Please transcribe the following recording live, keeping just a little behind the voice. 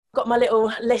Got my little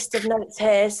list of notes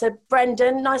here. So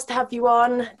Brendan, nice to have you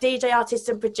on. DJ, artist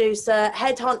and producer,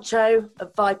 head honcho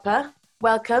of Viper.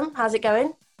 Welcome. How's it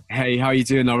going? Hey, how are you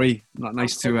doing, Laurie?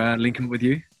 Nice to link up with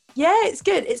you. Yeah, it's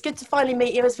good. It's good to finally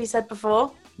meet you, as we said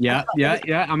before. Yeah.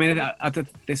 I mean,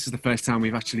 this is the first time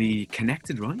we've actually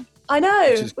connected, right? I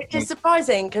know, which is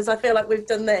surprising because I feel like we've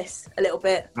done this a little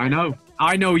bit. I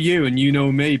know you and you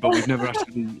know me, but we've never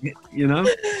actually,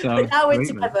 So but now we're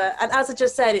together, and as I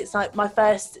just said, it's like my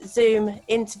first Zoom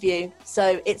interview,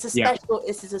 so it's a special. Yeah.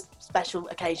 This is a special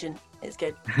occasion. It's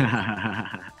good.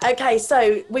 Okay,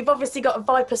 so we've obviously got a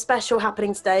Viper special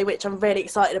happening today, which I'm really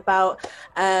excited about,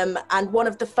 and one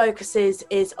of the focuses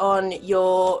is on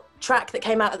your track that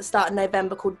came out at the start of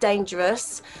November called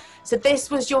Dangerous. So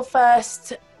this was your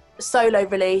first solo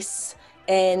release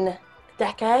in a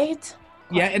decade?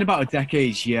 Yeah, in about a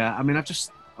decade, yeah. I mean, I've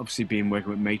just obviously been working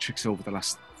with Matrix over the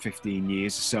last 15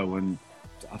 years or so, and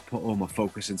I've put all my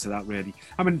focus into that, really.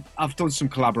 I mean, I've done some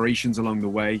collaborations along the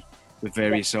way with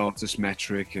various artists,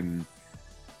 Metric and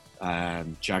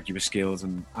Jaguar Skills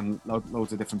and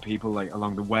loads of different people like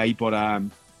along the way, but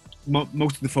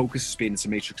most of the focus has been into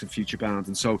Matrix and Futurebound,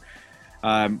 and so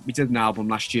we did an album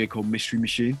last year called Mystery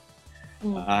Machine.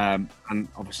 And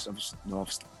obviously,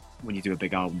 when you do a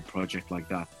big album project like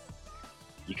that,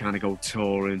 you kind of go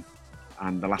touring,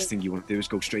 and the last thing you want to do is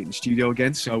go straight in the studio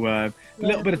again. So a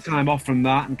little bit of time off from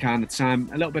that, and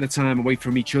a little bit of time away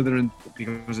from each other, and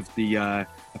because of the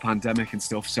pandemic and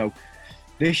stuff. So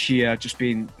this year, just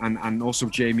been, and also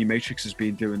Jamie Matrix has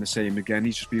been doing the same again.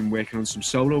 He's just been working on some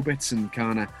solo bits and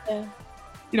kind of,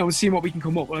 and seeing what we can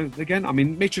come up with again. I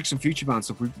mean, Matrix and Futurebound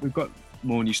stuff, we've got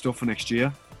more new stuff for next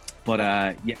year. But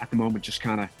at the moment, just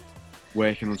kind of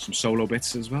working on some solo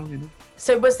bits as well,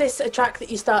 So was this a track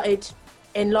that you started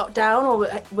in lockdown,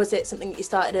 or was it something that you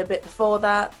started a bit before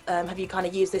that? Have you kind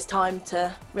of used this time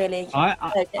to really...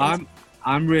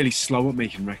 I'm really slow at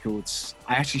making records.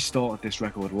 I actually started this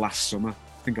record last summer.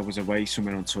 I think I was away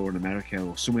somewhere on tour in America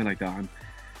or somewhere like that.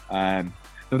 And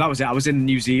no, that was it. I was in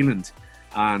New Zealand,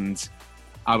 and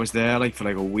I was there for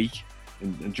a week.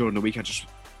 And during the week, I just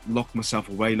locked myself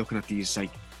away looking at these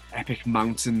epic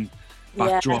mountain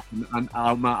backdrop and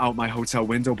out my hotel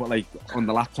window, but on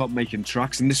the laptop making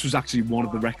tracks. And this was actually one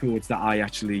of the records that I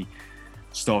actually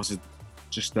started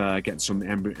just getting some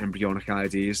embryonic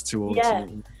ideas towards. Yeah,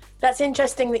 that's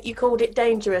interesting that you called it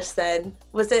Dangerous then.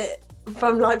 Was it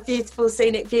from beautiful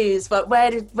scenic views? But where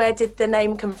did the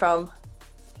name come from?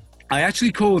 I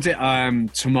actually called it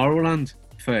Tomorrowland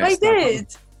first. I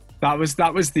did? That was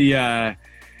the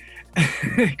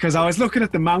because I was looking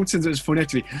at the mountains. It was funny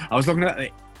actually. I was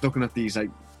looking at these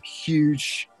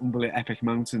huge, unbelievable, epic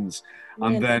mountains,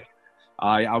 and then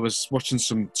I was watching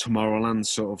some Tomorrowland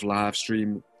sort of live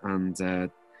stream, and they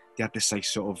had this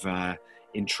sort of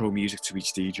intro music to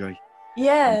each DJ.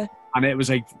 Yeah. And it was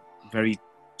very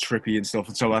trippy and stuff.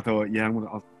 And so I thought, I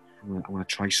want to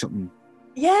try something.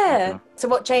 Yeah. Like, so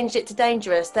what changed it to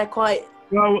Dangerous? They're quite...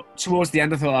 Well, towards the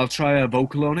end, I thought I'll try a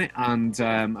vocal on it, and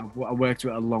I worked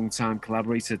with a long-time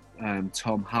collaborator,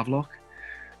 Tom Havelock,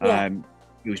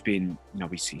 who's been,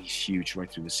 he's huge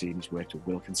right through the scene. He's worked with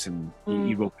Wilkinson.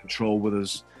 He wrote Control with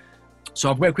us.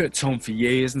 So I've worked with Tom for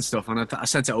years and stuff, and I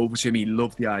sent it over to him. He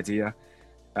loved the idea,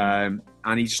 and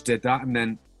he just did that. And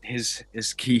then his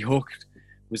key hook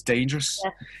was Dangerous.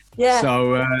 Yeah.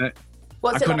 So.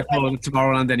 I couldn't call it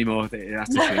Tomorrowland anymore. It has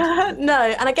to change. No,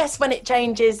 and I guess when it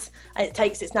changes, it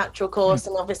takes its natural course,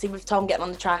 and obviously with Tom getting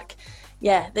on the track,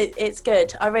 it's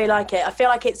good. I really like it. I feel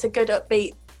like it's a good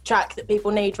upbeat track that people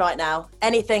need right now.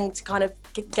 Anything to kind of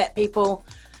get people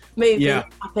moving,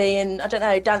 happy, and I don't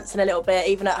know, dancing a little bit,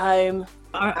 even at home.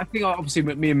 I think obviously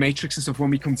with me and Matrix and stuff,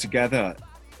 when we come together,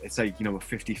 it's a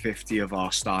 50-50 of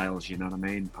our styles, you know what I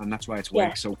mean? And that's why it's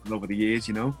worked so well over the years,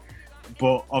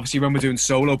 But obviously when we're doing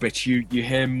solo bits, you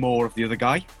hear more of the other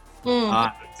guy.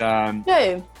 And,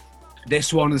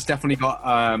 this one has definitely got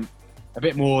a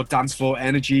bit more dance floor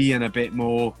energy and a bit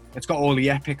more... It's got all the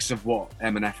epics of what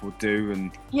M&F would do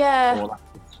and all that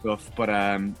stuff. But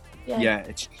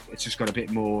it's just got a bit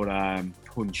more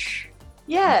punch.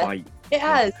 Yeah, bite. It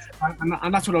has.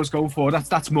 And that's what I was going for.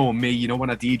 That's more me, when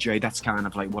I DJ, that's kind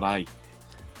of what I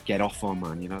get off on,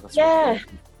 man. That's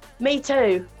me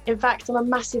too. In fact, I'm a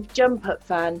massive Jump Up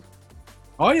fan.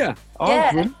 Oh yeah.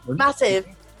 Brilliant. Massive.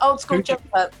 Old school Jump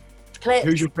Up clips.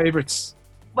 Who's your favourites?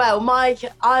 Well,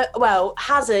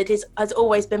 Hazard has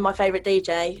always been my favourite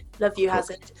DJ. Love you,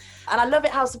 Hazard. And I love it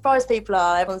how surprised people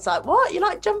are. Everyone's like, "What? You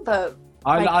like Jump Up?"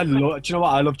 I love. Do you know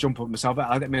what? I love Jump Up myself.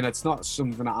 I mean, it's not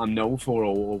something that I'm known for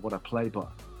or what I play, but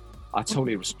I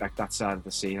totally respect that side of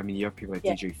the scene. I mean, you have people like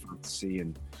DJ Fantasy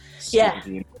and Yeah.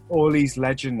 and all these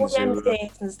legends All the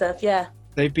MCs and stuff, yeah.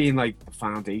 they've been like the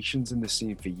foundations in the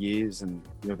scene for years, and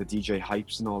you know, the DJ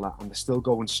hypes and all that, and they're still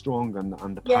going strong, and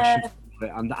the passion for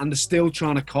it, and they're still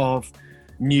trying to carve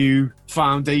new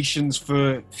foundations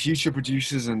for future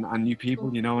producers and new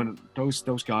people, you know, and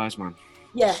those guys, man.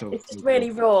 Yeah, So it's just really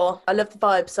raw. I love the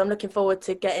vibe, so I'm looking forward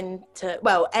to getting to,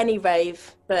 well, any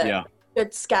rave, but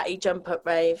good scatty jump up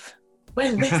rave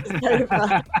when this is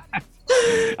over.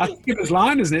 I think it was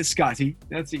line, isn't it, scatty?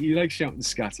 That's it, you like shouting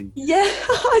scatty. Yeah,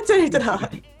 I do, don't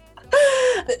I?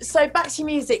 So back to your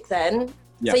music then.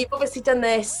 Yeah. So you've obviously done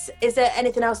this. Is there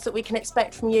anything else that we can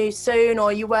expect from you soon, or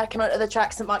are you working on other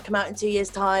tracks that might come out in 2 years'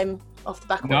 time off the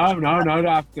back of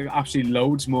No, absolutely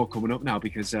loads more coming up now,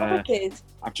 because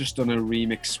I've just done a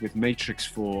remix with Matrix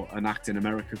for an act in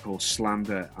America called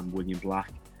Slander and William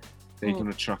Black. They've done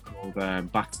a track called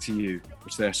Back to You,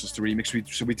 which they're supposed to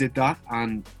remix. So we did that,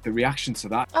 and the reaction to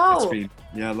that, it's been,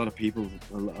 a lot of people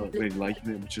are really liking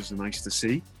it, which is nice to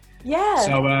see. Yeah.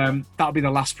 So that'll be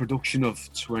the last production of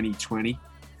 2020.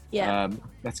 Yeah.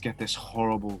 Let's get this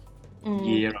horrible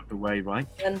year out of the way, right?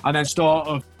 And then start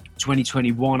of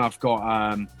 2021, I've got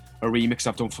a remix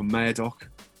I've done for Murdoch,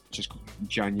 which is in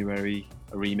January.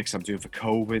 A remix I'm doing for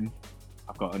Coven.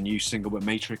 I've got a new single with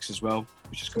Matrix as well,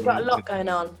 which is coming. You've got a lot going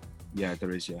on. Yeah,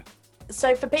 there is, yeah.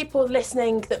 So for people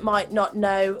listening that might not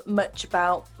know much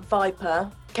about Viper,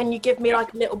 can you give me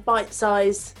like a little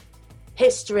bite-sized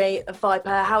history of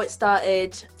Viper, how it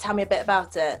started? Tell me a bit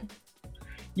about it.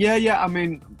 Yeah. I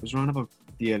mean, it was around about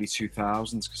the early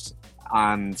 2000s,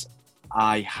 and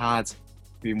I had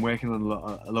been working on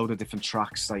a load of different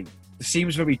tracks. Like, the scene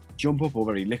was very jump up or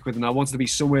very liquid, and I wanted to be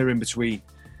somewhere in between.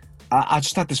 I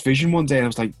just had this vision one day, and I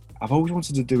was like, I've always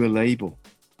wanted to do a label.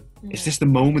 Is this the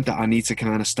moment that I need to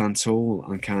kind of stand tall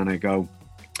and kind of go,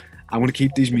 I want to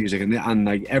keep these music, and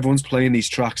like everyone's playing these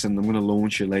tracks, and I'm going to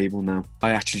launch a label now. I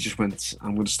actually just went,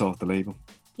 I'm going to start the label.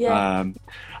 Yeah.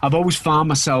 I've always found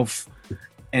myself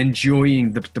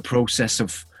enjoying the process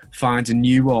of finding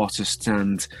new artists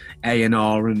and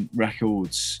A&R and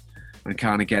records, and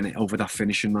kind of getting it over that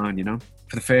finishing line, you know.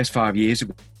 For the first 5 years,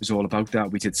 it was all about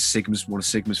that. We did one of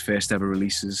Sigma's first ever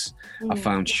releases. I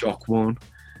found Shock One.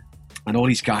 And all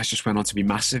these guys just went on to be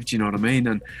massive, do you know what I mean?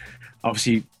 And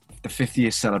obviously, the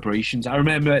 50th celebrations. I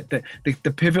remember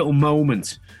the pivotal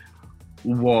moment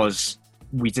was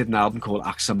we did an album called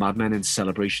Axe of Madmen in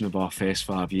celebration of our first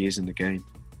 5 years in the game.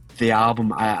 The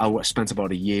album, I spent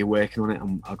about a year working on it,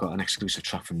 and I got an exclusive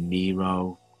track from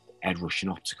Nero, Ed Rush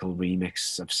and Optical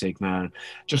remix of Sigma, and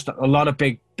just a lot of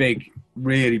big,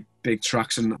 really big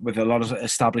tracks, and with a lot of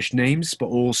established names, but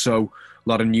also a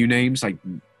lot of new names. Like,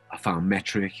 I found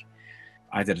Metric.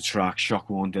 I did a track, Shock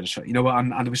One did a track, you know,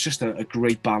 and it was just a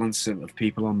great balance of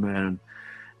people on there,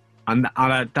 and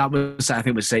that was, I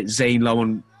think, was Zane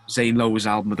Lowe's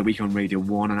album of the week on Radio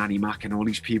 1, and Annie Mac, and all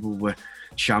these people were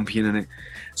championing it.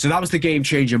 So that was the game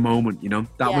changer moment, you know.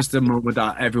 That was the moment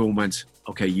that everyone went,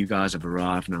 okay, you guys have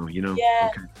arrived now, you know.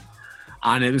 Yeah. Okay.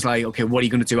 And it was like, okay, what are you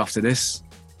going to do after this?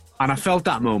 And I felt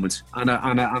that moment, and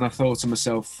I thought to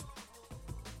myself,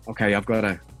 okay, I've got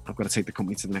to take the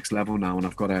company to the next level now, and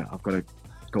I've got to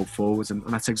go forwards, and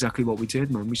that's exactly what we did,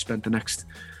 man. We spent the next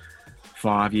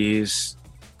 5 years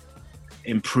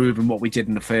improving what we did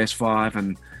in the first 5,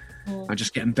 and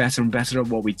just getting better and better at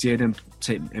what we did, and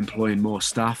employing more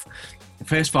staff. The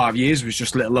first 5 years was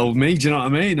just little old me, do you know what I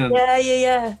mean? And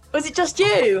yeah. Was it just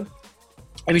you?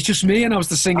 It was just me, and I was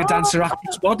the singer, dancer,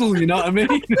 actress, model, you know what I mean?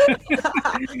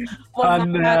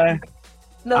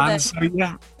 and so,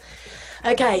 yeah.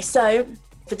 Okay, so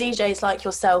for DJs like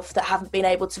yourself that haven't been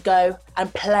able to go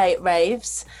and play at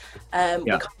raves, we're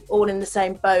kind of all in the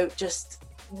same boat, just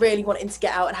really wanting to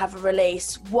get out and have a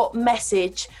release. What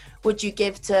message would you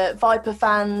give to Viper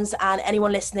fans and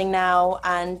anyone listening now,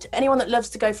 and anyone that loves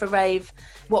to go for a rave?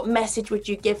 What message would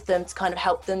you give them to kind of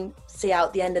help them see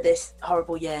out the end of this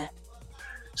horrible year?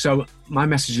 So my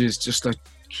message is just to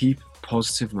keep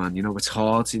positive, man. You know, it's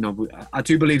hard. You know, I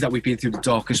do believe that we've been through the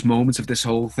darkest moments of this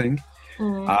whole thing.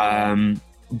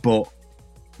 But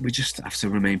we just have to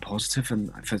remain positive,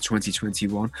 and for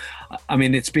 2021, I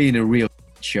mean, it's been a real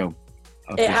show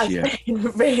of this year. It has been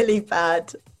really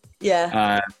bad.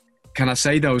 Yeah. Can I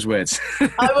say those words?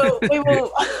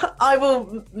 I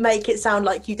will make it sound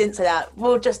like you didn't say that.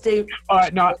 We'll just do. All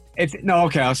right.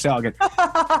 Okay. I'll start again.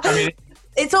 I mean,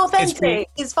 it's authentic.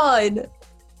 It's fine.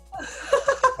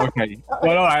 Okay.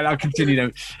 Well, all right. I'll continue now.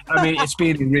 I mean, it's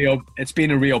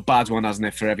been a real bad one, hasn't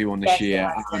it, for everyone this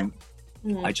year?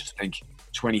 I just think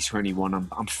 2021.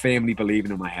 I'm firmly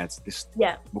believing in my head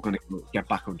we're going to get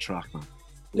back on track, man.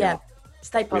 Yeah.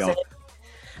 Stay positive.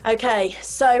 Okay,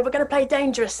 so we're going to play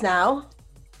Dangerous now,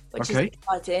 which is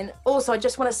exciting. Also, I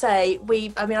just want to say,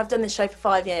 I've done this show for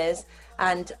 5 years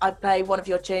and I play one of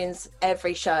your tunes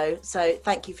every show. So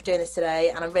thank you for doing this today.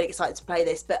 And I'm really excited to play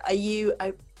this. But are you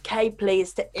okay,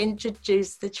 please, to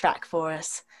introduce the track for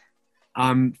us?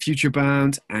 I'm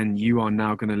Futurebound, and you are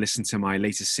now going to listen to my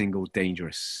latest single,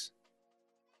 Dangerous.